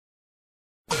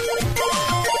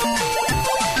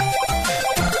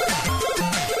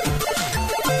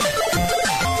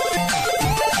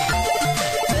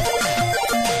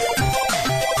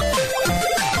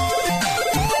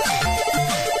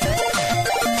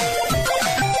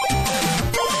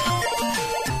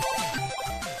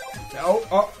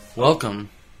Welcome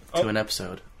to an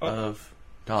episode of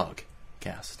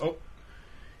Dogcast.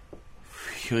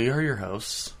 We are your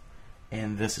hosts,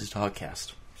 and this is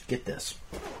Dogcast. Get this.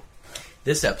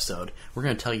 This episode, we're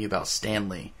going to tell you about Stan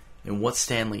Lee and what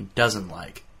Stan Lee doesn't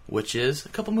like, which is a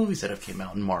couple movies that have came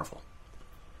out in Marvel.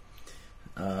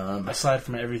 Aside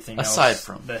from everything else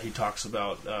that he talks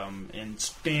about in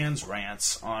Stan's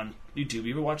rants on YouTube.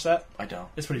 You ever watch that? I don't.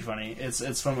 It's pretty funny.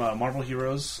 It's from Marvel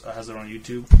Heroes, has their own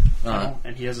YouTube channel,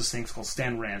 and he has this thing called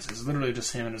Stan Rants. It's literally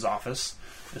just him in his office.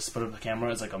 Just put up the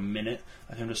camera. It's like a minute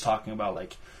of him just talking about,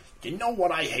 like, you know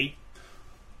what I hate?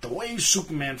 The way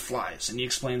Superman flies. And he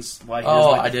explains why he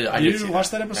I did. Did you watch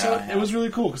that episode? Yeah, it was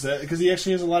really cool because he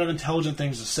actually has a lot of intelligent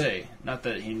things to say. Not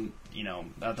that he...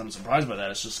 not that I'm surprised by that.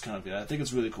 It's just kind of, I think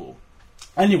it's really cool.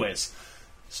 Anyways,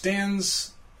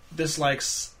 Stan's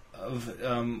dislikes of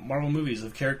Marvel movies,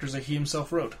 of characters that he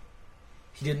himself wrote.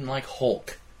 He didn't like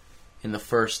Hulk in the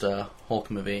first Hulk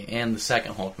movie and the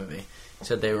second Hulk movie. He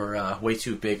said they were way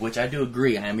too big, which I do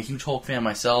agree. I am a huge Hulk fan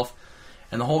myself.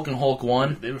 And the Hulk in Hulk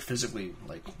 1... They were physically,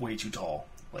 like, way too tall.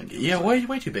 Way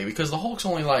too big, because the Hulk's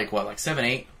only, like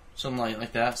 7'8", something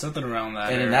like that. Something around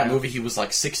that. And in that movie, he was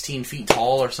like 16 feet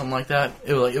tall or something like that.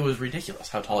 It was ridiculous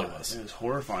how tall he was. It was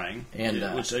horrifying, and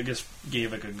which I guess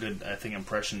gave like a good, I think,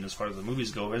 impression as far as the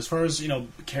movies go. As far as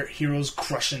heroes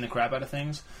crushing the crap out of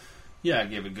things, yeah, it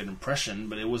gave a good impression.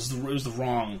 But it was the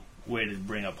wrong way to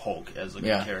bring up Hulk as a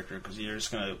good character, because you're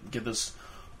just gonna get this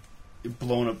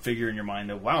blown up figure in your mind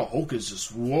of, wow, Hulk is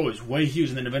just he's way huge,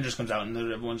 and then Avengers comes out and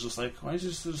then everyone's just like, why is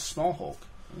this a small Hulk?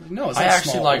 No, it's not. I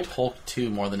actually liked Hulk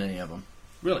 2 more than any of them.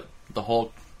 Really? The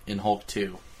Hulk in Hulk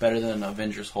 2. Better than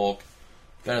Avengers Hulk.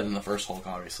 Better than the first Hulk,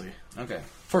 obviously. Okay.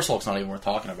 First Hulk's not even worth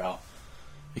talking about.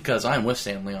 Because I'm with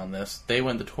Stan Lee on this. They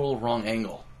went the total wrong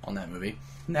angle on that movie.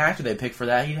 And the actor they picked for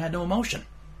that, he had no emotion.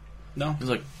 No? He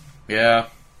was like, yeah,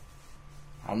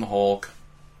 I'm the Hulk.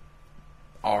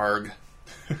 Arg.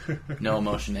 No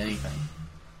emotion, anything.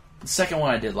 The second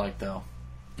one I did like, though.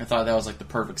 I thought that was like the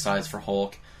perfect size for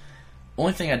Hulk.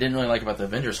 Only thing I didn't really like about the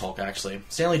Avengers Hulk, actually,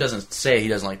 Stan Lee doesn't say he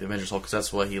doesn't like the Avengers Hulk because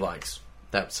that's what he likes,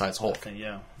 that size Hulk. Okay,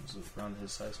 yeah, it's around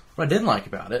his size. What I didn't like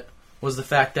about it was the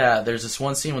fact that there's this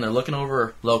one scene when they're looking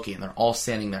over Loki and they're all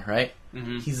standing there, right?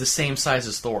 Mm-hmm. He's the same size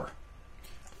as Thor.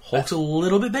 Hulk's a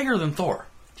little bit bigger than Thor,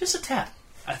 just a tad.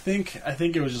 I think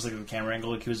it was just like the camera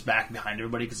angle. Like he was back behind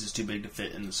everybody because he's too big to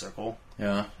fit in the circle.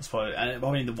 Yeah, I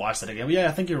probably need to watch that again. But yeah,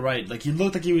 I think you're right. Like he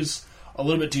looked like he was a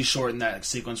little bit too short in that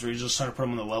sequence where you just trying to put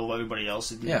him on the level of everybody else.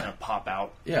 He didn't kind of pop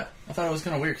out. Yeah, I thought it was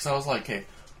kind of weird because I was like, hey,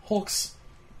 Hulk's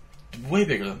way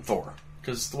bigger than Thor.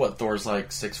 Because, Thor's like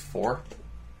 6'4"?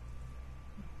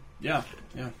 Yeah.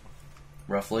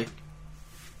 Roughly.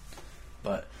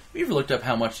 But, have you ever looked up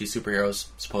how much these superheroes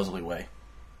supposedly weigh?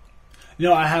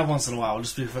 I have once in a while,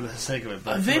 just for the sake of it.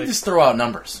 But they just throw out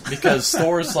numbers. Because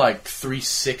Thor's like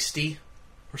 360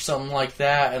 or something like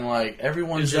that, and like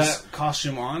everyone's Is that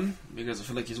costume on? Because I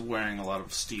feel like he's wearing a lot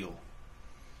of steel.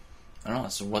 I don't know,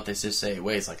 that's what they just say it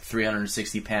weighs, like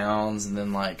 360 pounds, and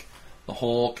then like the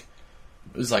Hulk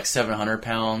was like 700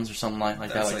 pounds or something like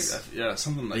that.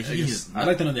 Something like that. I'd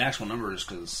like to know the actual numbers,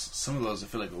 because some of those I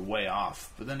feel like are way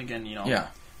off. But then again, you got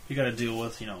to deal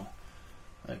with,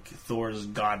 like Thor's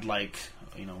godlike,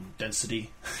 density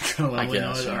kind of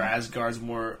level. Are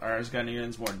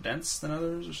Asgardians more dense than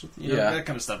others or something? That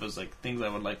kind of stuff is like things I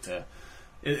would like to.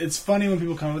 It's funny when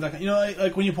people come up with that.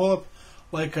 Like when you pull up,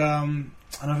 like I don't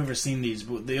know if you've ever seen these,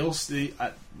 but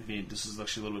maybe this is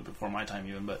actually a little bit before my time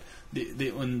even. But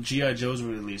when GI Joes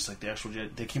were released, like the actual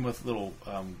they came with little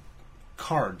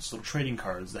cards, little trading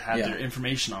cards that had their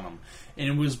information on them, and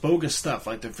it was bogus stuff,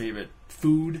 like their favorite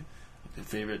food, their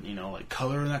favorite like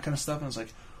color and that kind of stuff. And it's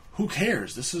like, who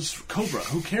cares? This is Cobra.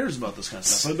 Who cares about this kind of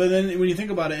stuff? But then when you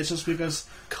think about it, it's just because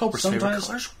Cobra's favorite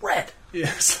color's red. Yeah,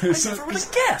 I never would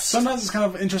have guessed. Sometimes it's kind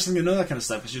of interesting to know that kind of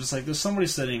stuff, because you're just like, there's somebody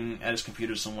sitting at his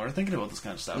computer somewhere thinking about this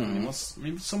kind of stuff. Mm-hmm.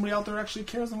 Maybe somebody out there actually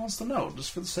cares and wants to know,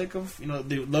 just for the sake of,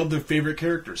 they love their favorite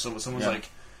character. So when someone's like,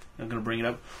 I'm going to bring it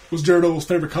up, what's Daredevil's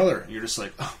favorite color? And you're just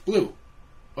like, oh, blue.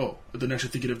 Oh, but then actually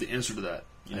think you'd have the answer to that.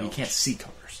 You can't see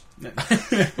colors.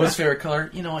 What's his favorite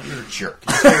color? You know what? You're a jerk.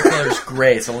 His favorite color is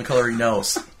gray. It's the only color he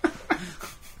knows.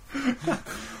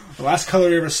 The last color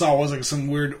I ever saw was like some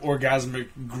weird orgasmic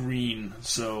green.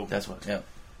 So that's what. Yeah.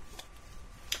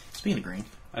 Speaking of green,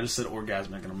 I just said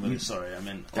orgasmic, and I'm really sorry. I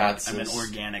meant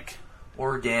organic.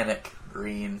 Organic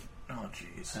green. Oh,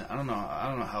 jeez. I don't know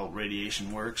how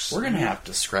radiation works. We're gonna have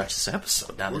to scratch this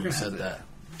episode now that you said that.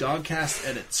 Dogcast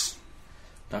edits.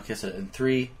 Dogcast edit in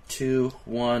 3, 2,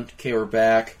 1. Okay, we're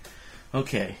back.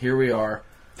 Okay, here we are.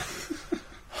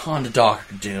 On to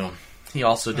Doctor Doom. he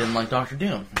also didn't like Doctor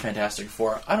Doom. Fantastic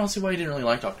Four. I don't see why he didn't really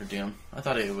like Doctor Doom. I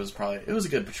thought it was a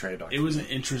good portrayal of Doctor Doom. It was an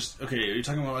interest. Okay, are you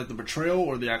talking about like the portrayal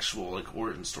or the actual like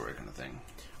origin story kind of thing?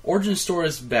 Origin story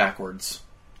is backwards.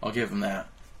 I'll give him that.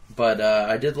 But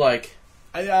I did like.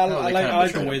 I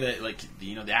like the way that like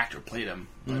the actor played him,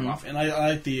 off, and I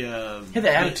like the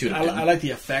attitude. I like the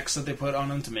effects that they put on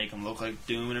him to make him look like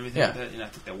Doom and everything like that. And I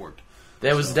think that worked.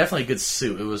 That was definitely a good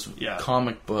suit. It was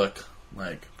comic book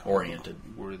oriented,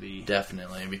 worthy,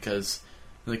 definitely because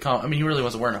he really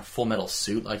wasn't wearing a Full Metal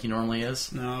suit like he normally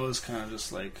is. No, it was kind of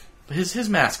just like. But his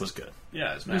mask was good.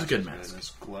 Yeah, his mask was a good mask.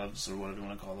 His gloves or whatever you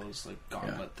want to call those, like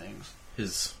gauntlet things.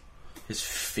 His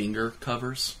finger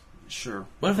covers. Sure.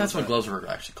 What if that's what gloves were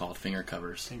actually called? Finger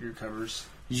covers. Finger covers.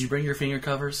 Did you bring your finger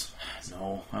covers?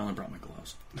 No, I only brought my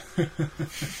gloves.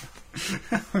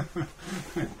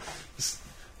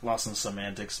 Lost in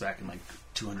semantics back in like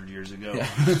 200 years ago. Yeah.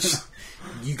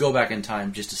 You go back in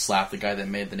time just to slap the guy that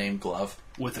made the name glove.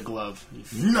 With a glove.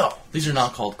 No! These are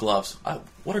not called gloves.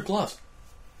 What are gloves?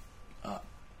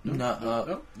 There we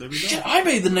go. Shit, I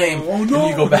made the name! Oh, no! And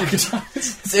you go back in time.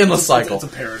 It's an endless cycle. It's a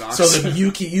paradox. So that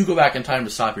you go back in time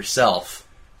to stop yourself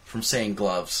from saying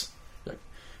gloves. Like,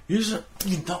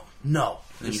 no.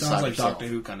 It sounds like Doctor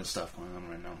Who kind of stuff going on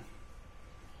right now.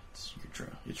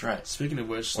 It's right. Speaking of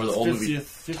which, or the old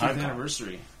 50th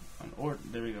anniversary.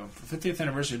 There we go. For 50th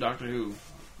anniversary of Doctor Who,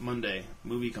 Monday,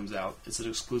 movie comes out. It's an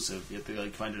exclusive. You have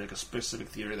to find a specific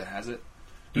theater that has it.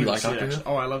 You like Doctor Who?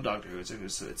 Oh, I love Doctor Who. It's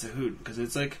a hoot because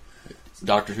it's like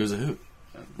Doctor Who's a hoot.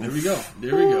 There we go.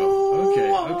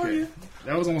 Okay.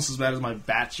 That was almost as bad as my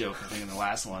bat joke, I think, in the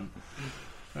last one.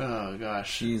 Oh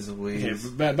gosh. Jeez Louise.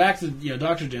 Okay, back to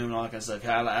Doctor Doom and all that kind of stuff.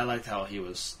 I liked how he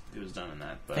was done in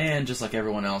that. But. And just like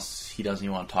everyone else, he doesn't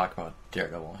even want to talk about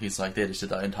Daredevil. He's like, they just did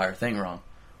the entire thing wrong,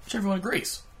 which everyone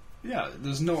agrees. Yeah,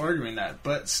 there's no arguing that.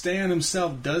 But Stan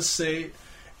himself does say,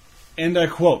 and I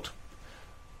quote.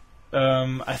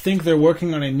 I think they're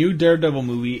working on a new Daredevil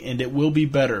movie, and it will be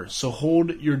better. So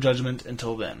hold your judgment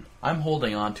until then. I'm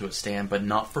holding on to it, Stan, but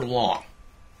not for long.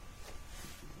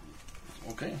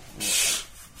 Okay, well,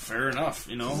 fair enough.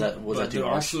 Was that too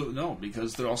harsh? No,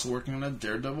 because they're also working on a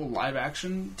Daredevil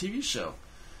live-action TV show.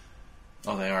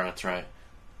 Oh, they are. That's right.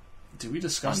 Did we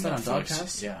discuss that on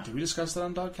Dogcast? Yeah. Did we discuss that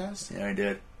on Dogcast? Yeah, I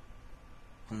did.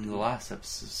 On the last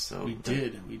episode, so we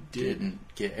did. Didn't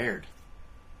get aired.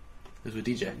 It was with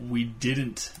DJ. We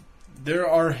didn't. There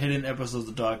are hidden episodes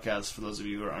of Dogcast for those of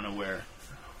you who are unaware.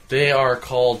 They are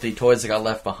called The Toys That Got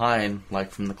Left Behind,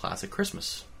 like from the classic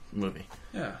Christmas movie.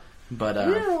 Yeah. But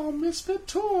we're all misfit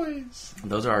toys.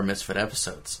 Those are our misfit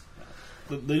episodes.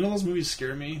 Those movies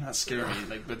scare me. Not scare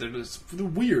me, but they're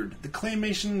weird. The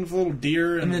claymation of a little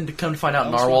deer, and then to come to find out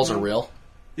narwhals are real.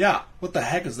 Yeah, what the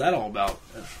heck is that all about?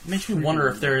 It makes me wonder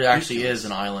if there actually is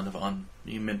an island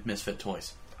of misfit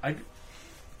toys.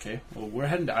 Okay, well, we're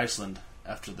heading to Iceland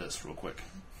after this, real quick.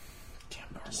 Damn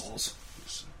narwhals.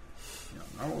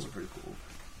 Narwhals are pretty cool.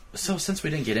 So, since we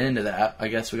didn't get into that, I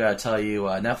guess we gotta tell you,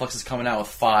 Netflix is coming out with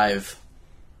 5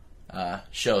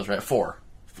 shows, right? 4.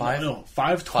 5? No,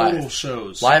 5 total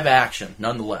shows. Live action,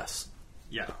 nonetheless.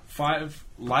 Yeah, 5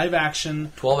 live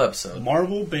action. 12 episodes.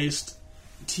 Marvel-based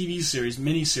TV series,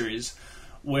 miniseries,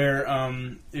 where,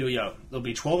 there'll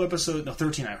be 12 episodes. No,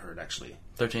 13 I heard, actually.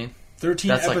 13? 13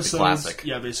 That's episodes. Like the classic.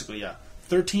 Yeah, basically, yeah.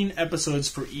 13 episodes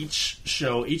for each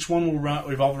show. Each one will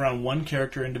revolve around one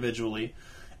character individually,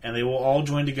 and they will all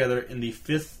join together in the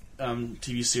 5th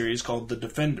TV series called The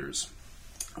Defenders,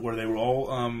 where they will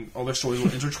all their stories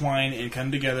will intertwine and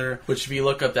come together. Which, if you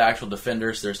look up the actual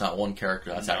Defenders, there's not one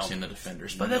character that's actually in the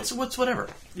Defenders. But that's whatever.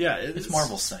 Yeah, it's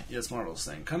Marvel's thing. Yeah, it's Marvel's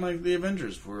thing. Kind of like the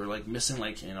Avengers, were missing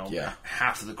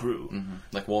half of the crew. Mm-hmm.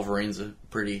 Like Wolverine's a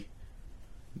pretty.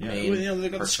 They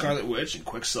got the Scarlet Witch and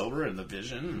Quicksilver and the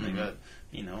Vision, and they got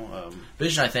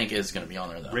Vision. I think is going to be on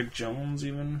there though. Rick Jones,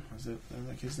 even is it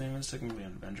like his name is technically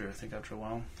an Avenger? I think after a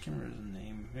while, I can't remember his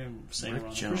name. I'm saying Rick it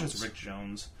wrong. Jones. I'm pretty sure it's Rick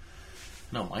Jones.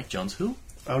 No, Mike Jones. Who?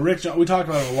 Rick Jones. We talked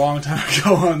about it a long time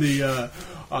ago on the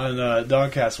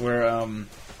Dogcast, where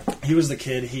he was the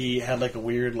kid. He had like a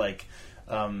weird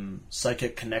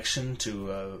psychic connection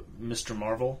to Mr.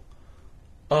 Marvel.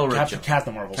 Oh,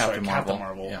 Captain Marvel. Captain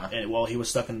Marvel. Yeah. And while he was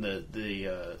stuck in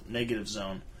the negative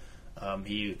zone,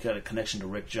 he got a connection to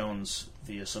Rick Jones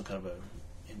via some kind of a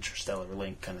interstellar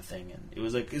link kind of thing, and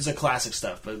it's a classic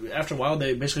stuff. But after a while,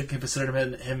 they basically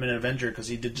considered him an Avenger because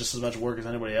he did just as much work as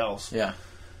anybody else. Yeah.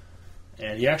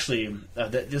 And he actually,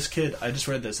 this kid, I just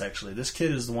read this actually. This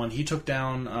kid is the one he took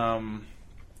down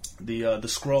the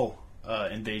Skrull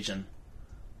invasion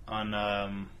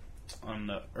on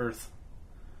Earth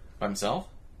by himself.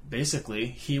 Basically,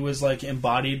 he was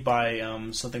embodied by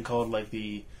something called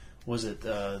the was it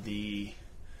the?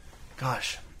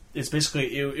 Gosh, it's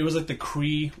basically it was like the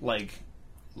Kree like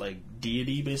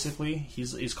deity basically.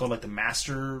 He's called like the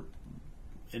Master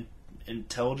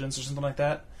Intelligence or something like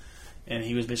that, and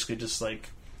he was basically just like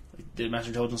the Master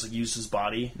Intelligence like used his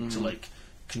body to like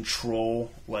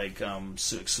control like some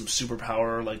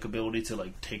superpower like ability to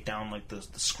like take down like the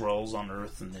Skrulls on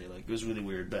Earth, and they like it was really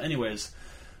weird. But anyways,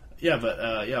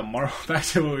 Marvel. Back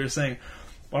to what we were saying.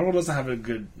 Marvel doesn't have a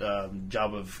good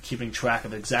job of keeping track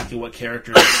of exactly what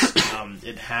characters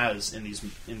it has in these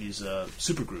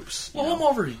supergroups. Well,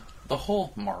 the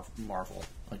whole Marvel.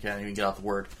 I can't even get out the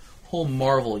word. Whole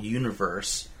Marvel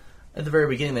universe. At the very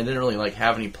beginning, they didn't really like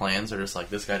have any plans. They're just like,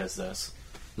 this guy does this.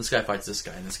 This guy fights this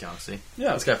guy in this galaxy.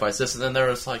 Yeah. This guy fights this, and then they're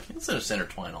just like, let's just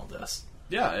intertwine all this.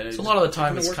 Yeah. So a lot of the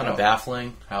time, it's kind of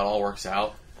baffling how it all works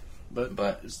out. But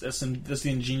that's the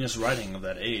ingenious writing of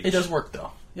that age. It does work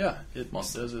though. Yeah, it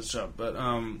does its job. But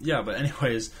but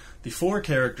anyways, the 4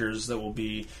 characters that will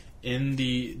be in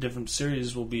the different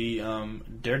series will be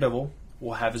Daredevil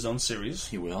will have his own series.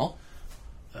 He will.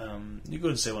 You go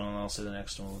and say one, and I'll say the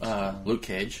next one. Luke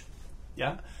Cage.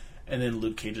 Yeah, and then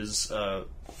Luke Cage's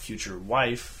future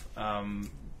wife. I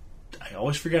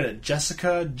always forget it.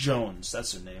 Jessica Jones.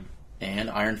 That's her name. And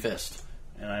Iron Fist.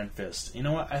 You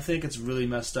know what? I think it's really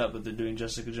messed up that they're doing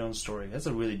Jessica Jones' story. That's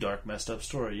a really dark, messed up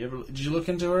story. Did you look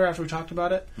into her after we talked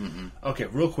about it? Mm-hmm. Okay,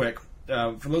 real quick.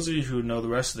 For those of you who know the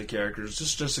rest of the characters,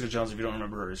 just Jessica Jones, if you don't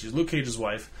remember her, she's Luke Cage's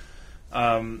wife.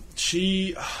 I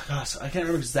can't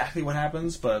remember exactly what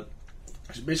happens, but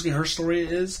basically her story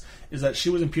is that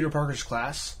she was in Peter Parker's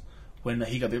class when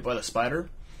he got bit by the spider,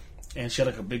 and she had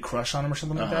like a big crush on him or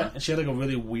something like that, and she had like a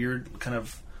really weird kind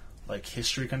of like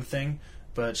history kind of thing.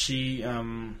 But she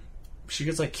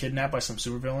gets like kidnapped by some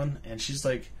supervillain, and she's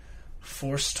like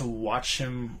forced to watch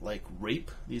him like rape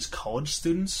these college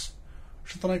students or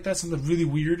something like that. Something really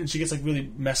weird, and she gets like really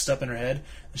messed up in her head.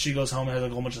 And she goes home and has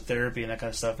like a whole bunch of therapy and that kind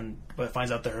of stuff, but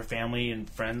finds out that her family and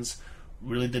friends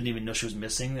really didn't even know she was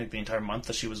missing like the entire month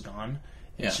that she was gone.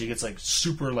 And she gets like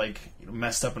super like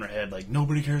messed up in her head, like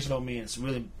nobody cares about me. And it's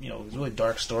really it's a really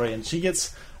dark story, and she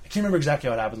gets I can't remember exactly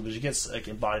how it happens, but she gets like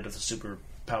embodied with a super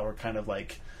power, kind of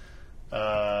like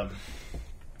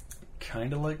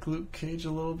Luke Cage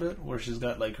a little bit, where she's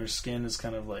got like her skin is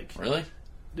kind of like really,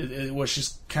 where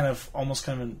she's kind of almost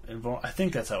kind of invulnerable. I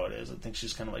think that's how it is. I think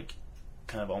she's kind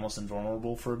of almost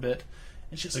invulnerable for a bit,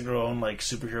 and she has like her own like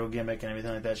superhero gimmick and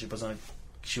everything like that.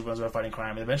 She runs around fighting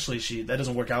crime, and eventually that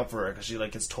doesn't work out for her because she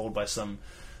like gets told by some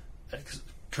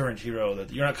current hero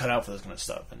that you're not cut out for this kind of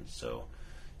stuff, and so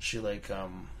she like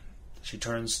she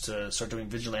turns to start doing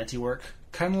vigilante work,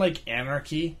 kind of like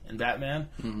Anarchy in Batman,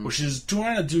 where she's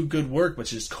trying to do good work, but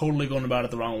she's totally going about it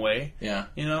the wrong way. Yeah.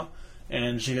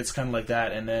 And she gets kind of like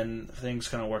that, and then things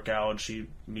kind of work out. She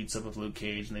meets up with Luke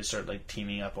Cage, and they start like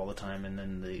teaming up all the time, and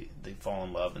then they fall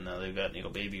in love, and now they've got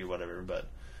baby or whatever. But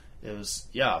it was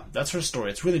that's her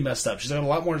story. It's really messed up. She's got a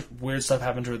lot more weird stuff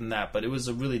happen to her than that, but it was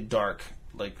a really dark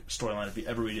like storyline if you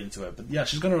ever read into it. But yeah,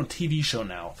 she's got her own TV show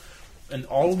now. And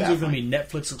all of these are going to be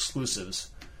Netflix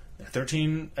exclusives. A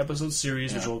 13-episode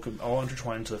series, which will all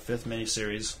intertwine into the 5th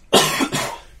miniseries.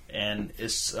 And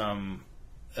it's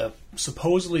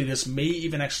supposedly this may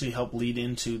even actually help lead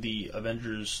into the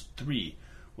Avengers 3,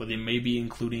 where they may be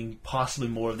including possibly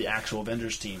more of the actual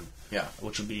Avengers team. Yeah,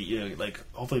 which would be like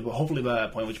hopefully by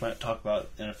that point, which we might talk about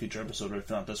in a future episode, or if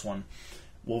not this one,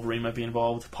 Wolverine might be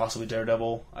involved, possibly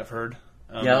Daredevil. I've heard.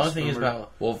 The only thing is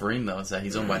about Wolverine, though, is that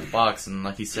he's owned by Fox, and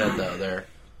like he said, though,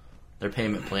 their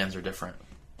payment plans are different.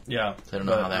 Yeah. So I don't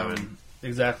know how that would...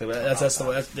 Exactly. But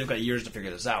they've got years to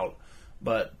figure this out.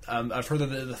 But I've heard that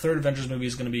the third Avengers movie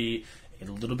is going to be a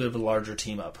little bit of a larger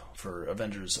team-up for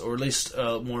Avengers, or at least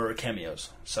more cameos.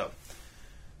 So,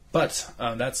 but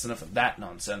that's enough of that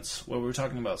nonsense. What were we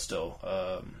talking about still?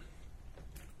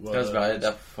 That's about it.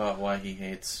 That's why he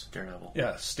hates Daredevil.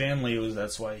 Yeah, Stan Lee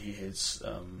that's why he hates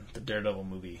the Daredevil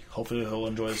movie. Hopefully he'll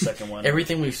enjoy the second one.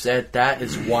 Everything we've said, that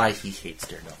is why he hates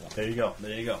Daredevil. There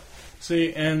you go.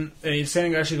 See, and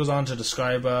Stan actually goes on to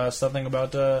describe something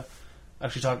about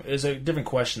is a different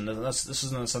question. This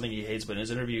isn't something he hates, but in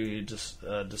his interview he just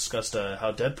discussed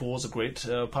how Deadpool is a great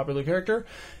popular character,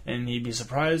 and he'd be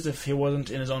surprised if he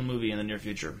wasn't in his own movie in the near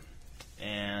future.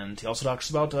 And he also talks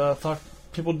about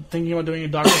people thinking about doing a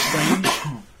Doctor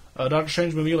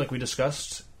Strange movie, like we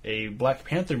discussed, a Black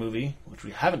Panther movie, which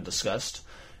we haven't discussed,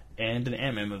 and an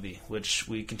Ant-Man movie, which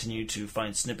we continue to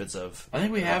find snippets of. I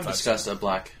think we have discussed a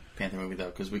Black Panther movie, though,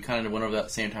 because we kind of went over that at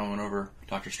the same time we went over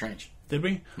Doctor Strange. Did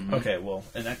we? Mm-hmm. Okay, well,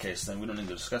 in that case, then we don't need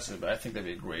to discuss it, but I think that'd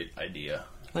be a great idea.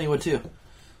 I think it would, too.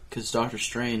 Because Doctor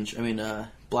Strange,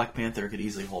 Black Panther could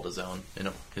easily hold his own in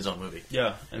his own movie.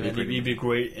 Yeah, and he'd be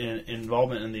great in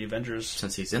involvement in the Avengers.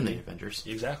 Since he's in the Avengers.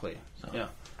 Exactly. So. Yeah.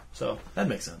 So that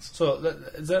makes sense. So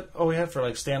is that all we had for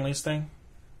like Stan Lee's thing?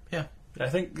 Yeah. I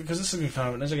think because this is going to be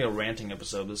kind of like a ranting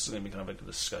episode. This is going to be kind of like a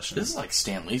discussion. This is like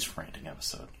Stan Lee's ranting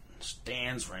episode.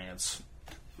 Stan's rants.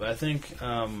 But I think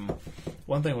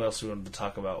one thing else we wanted to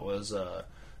talk about was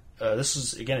this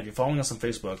is, again, if you're following us on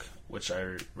Facebook, which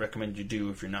I recommend you do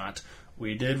if you're not,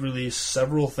 we did release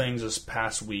several things this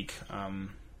past week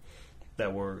that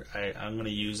I'm going to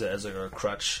use it as a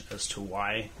crutch as to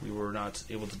why we were not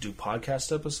able to do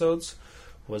podcast episodes,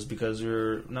 was because we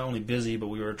were not only busy, but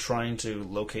we were trying to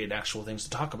locate actual things to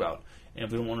talk about. And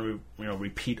if we don't want to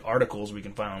repeat articles we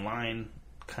can find online,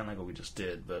 kind of like what we just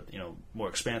did, but more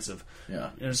expansive. Yeah.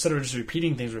 And instead of just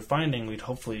repeating things we're finding, we'd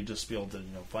hopefully just be able to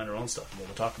find our own stuff and be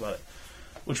able to talk about it,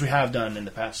 which we have done in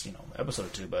the past episode or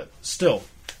two. But still,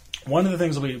 one of the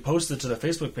things that we posted to the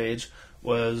Facebook page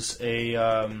was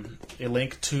a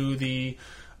link to the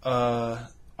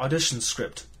audition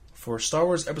script for Star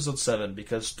Wars Episode 7,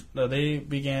 because they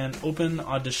began open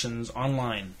auditions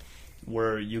online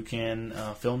where you can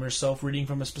film yourself reading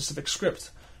from a specific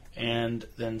script and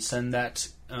then send that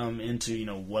into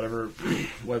whatever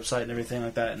website and everything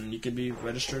like that, and you could be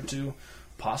registered to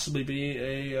possibly be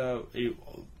a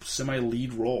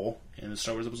semi-lead role in the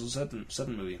Star Wars Episode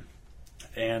 7 movie.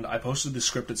 And I posted the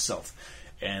script itself,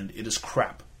 and it is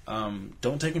crap.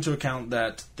 Don't take into account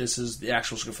that this is the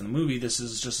actual script for the movie. This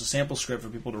is just a sample script for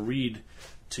people to read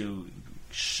to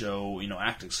show,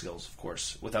 acting skills, of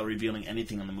course, without revealing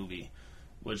anything in the movie,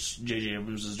 which J.J.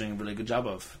 Abrams is doing a really good job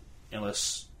of,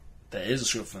 unless that is a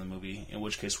script for the movie, in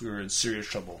which case we were in serious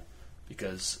trouble,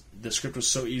 because the script was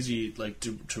so easy,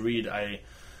 to read. I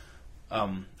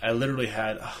literally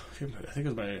had, I think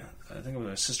it was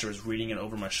my sister was reading it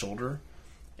over my shoulder,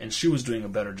 and she was doing a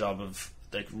better job of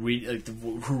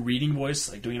her reading voice,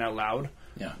 doing it out loud,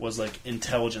 was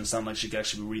intelligent, sounded like she could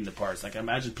actually be reading the parts. I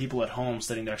imagine people at home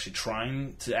sitting there actually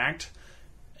trying to act.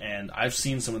 And I've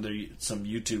seen some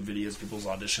YouTube videos of people's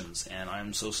auditions, and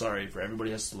I'm so sorry for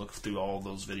everybody has to look through all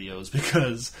those videos,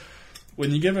 because when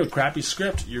you give a crappy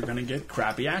script, you're going to get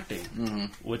crappy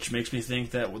acting, which makes me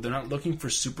think that they're not looking for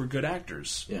super good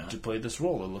actors to play this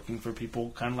role. They're looking for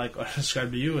people kind of like what I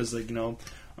described to you as when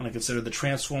I consider the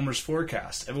Transformers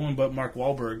forecast. Everyone but Mark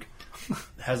Wahlberg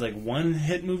has one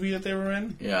hit movie that they were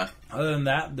in. Yeah. Other than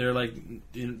that, they're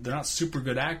not super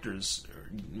good actors.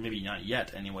 Maybe not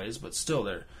yet, anyways, but still,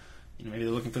 they're maybe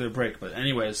they're looking for their break. But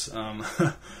anyways,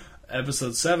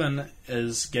 Episode 7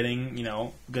 is getting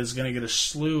is going to get a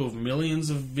slew of millions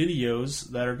of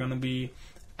videos that are going to be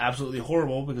absolutely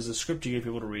horrible, because the script you gave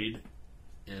people to read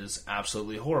is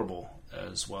absolutely horrible,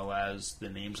 as well as the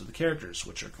names of the characters,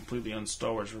 which are completely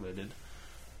un-Star Wars related.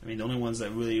 The only ones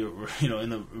that really were in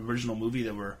the original movie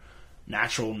that were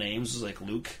natural names was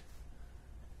Luke,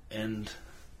 and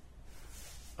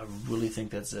I really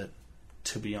think that's it,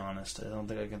 to be honest. I don't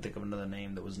think I can think of another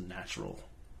name that was natural.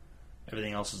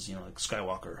 Everything else is,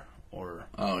 Skywalker, or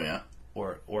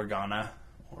or Organa,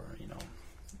 or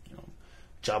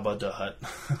Jabba the Hutt.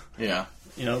 Yeah.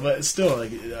 But still, I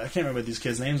can't remember what these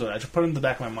kids' names are. I just put them in the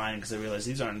back of my mind because I realized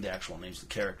these aren't the actual names of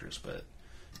the characters. But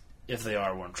if they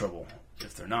are, we're in trouble.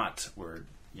 If they're not, we're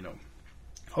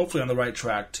hopefully on the right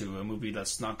track to a movie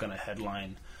that's not going to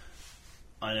headline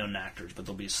unknown actors, but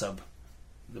they'll be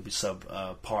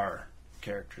par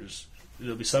characters.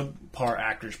 There'll be subpar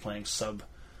actors playing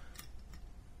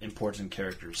important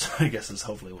characters, I guess, is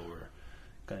hopefully what we're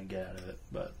going to get out of it.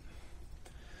 But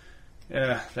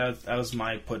yeah, that was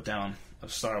my put down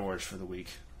of Star Wars for the week.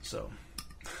 So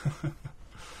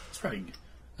that's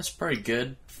pretty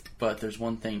good. But there's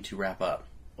one thing to wrap up.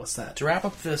 What's that? To wrap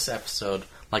up this episode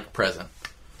like a present.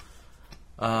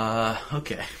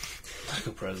 Okay. Like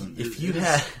a present. If you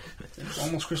had, it's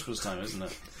almost Christmas time, isn't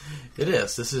it? It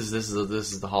is. This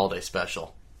is the holiday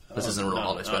special. This isn't a real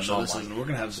holiday special. No, this isn't. We're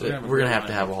gonna have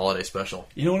to have a holiday special.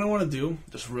 You know what I want to do?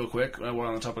 Just real quick, while we're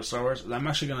on the topic of Star Wars, I'm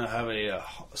actually gonna have a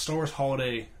Star Wars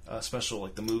holiday special,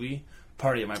 like the movie,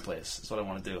 party at my place. That's what I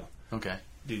want to do. Okay.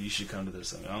 Dude, you should come to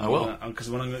this thing. I will.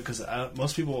 Because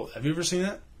most people, have you ever seen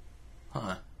it?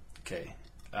 Huh. Okay.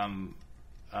 I'm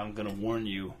gonna warn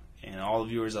you and all the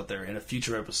viewers out there in a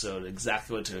future episode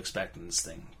exactly what to expect in this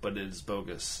thing. But it is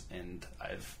bogus, and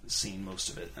I've seen most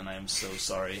of it, and I am so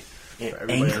sorry for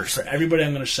everybody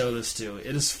I'm going to show this to.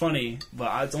 It is funny,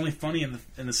 but it's only funny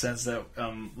in the sense that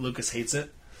Lucas hates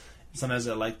it. Sometimes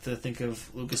I like to think of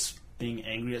Lucas being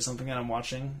angry at something that I'm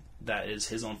watching that is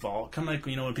his own fault. Kind of like,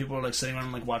 when people are sitting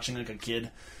around watching a kid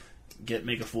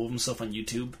make a fool of himself on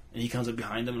YouTube, and he comes up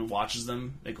behind them and watches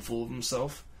them make a fool of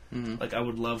himself. Mm-hmm. Like, I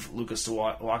would love Lucas to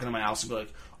walk into my house and be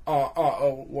like,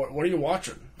 what are you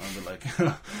watching? I'd be like,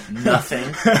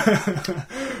 nothing.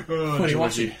 What are you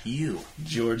watching? You.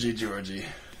 Georgie.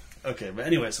 Okay, but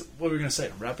anyways, what were we going to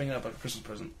say? Wrapping it up like a Christmas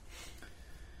present.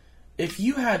 If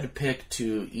you had to pick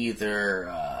to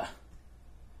either...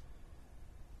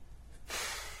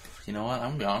 you know what? I'm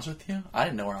going to be honest with you. I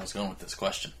didn't know where I was going with this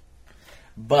question.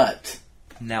 But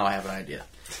now I have an idea.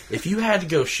 If you had to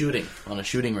go shooting on a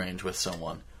shooting range with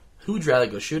someone, who would you rather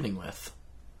go shooting with?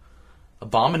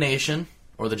 Abomination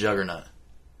or the Juggernaut?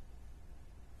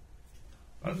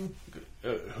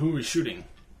 Who are we shooting?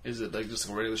 Is it like just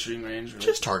a regular shooting range? Or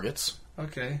just targets.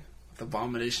 Okay. With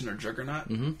Abomination or Juggernaut?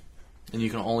 Mm-hmm. And you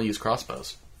can only use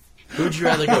crossbows. Who would you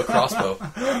rather go crossbow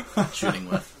shooting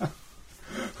with?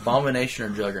 Abomination or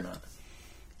Juggernaut?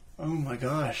 Oh my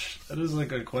gosh. That is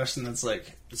like a question that's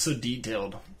like, it's so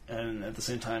detailed. And at the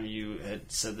same time, you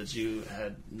had said that you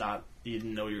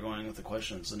didn't know you were going with the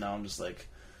question. So now I'm just like,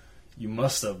 you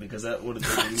must have, because that would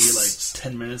have taken me like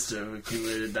 10 minutes to have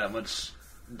accumulated that much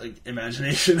like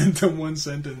imagination into one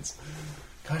sentence.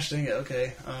 Gosh dang it.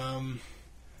 Okay. I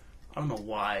don't know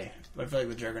why, but I feel like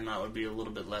the Juggernaut would be a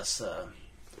little bit less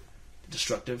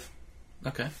destructive.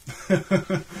 Okay.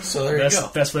 So there you go.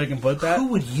 Best way I can put that. Who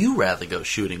would you rather go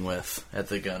shooting with at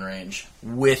the gun range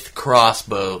with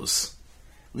crossbows?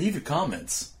 Leave your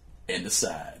comments and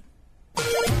decide.